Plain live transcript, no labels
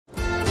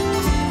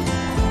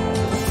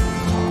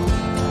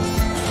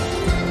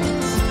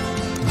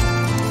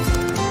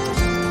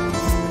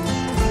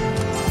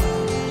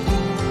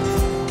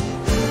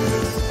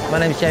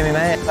name's Jamie,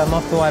 mate. I'm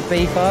off to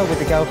Ibiza with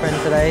the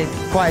girlfriend today.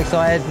 Quite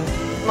excited.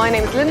 My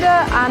name's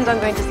Linda and I'm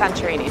going to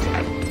Santorini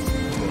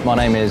today. My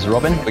name is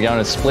Robin. We're going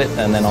to Split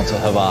and then on to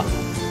Hvar.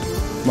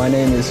 My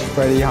name is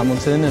Freddie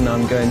Hamilton and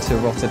I'm going to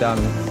Rotterdam.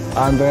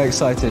 I'm very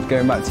excited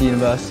going back to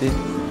university.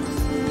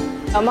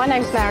 My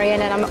name's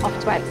Marion and I'm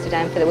off to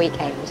Amsterdam for the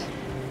weekend.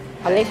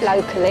 I live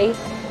locally.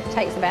 It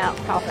takes about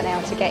half an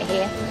hour to get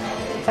here,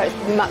 so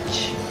it's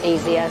much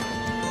easier.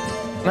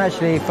 I'm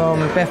actually from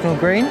Bethnal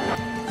Green.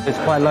 It's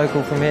quite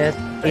local from here.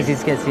 Easy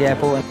to get to the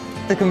airport.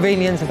 The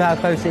convenience of how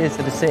close it is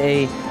to the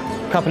city,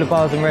 a couple of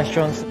bars and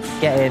restaurants,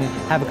 get in,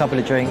 have a couple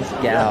of drinks,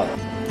 get out.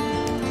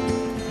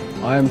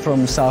 I am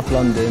from South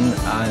London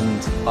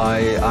and I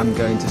am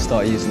going to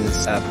start using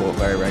this airport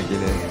very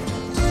regularly.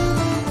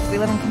 We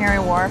live in Canary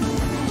Wharf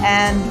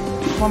and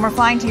when we're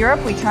flying to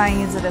Europe we try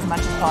and use it as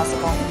much as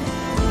possible.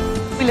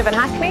 We live in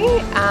Hackney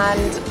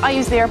and I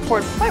use the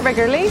airport quite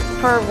regularly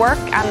for work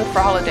and for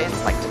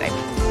holidays like today.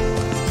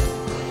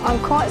 I'm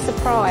quite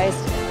surprised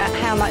at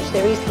how much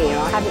there is here.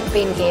 I haven't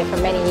been here for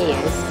many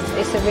years.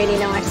 It's a really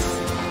nice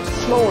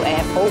small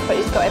airport, but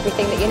it's got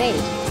everything that you need.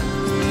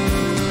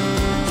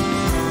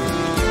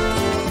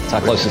 It's our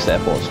closest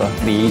airport, so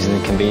the ease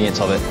and the convenience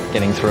of it,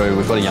 getting through.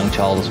 We've got a young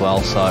child as well,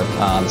 so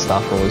the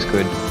staff are always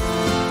good.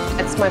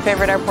 It's my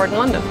favourite airport in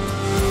London.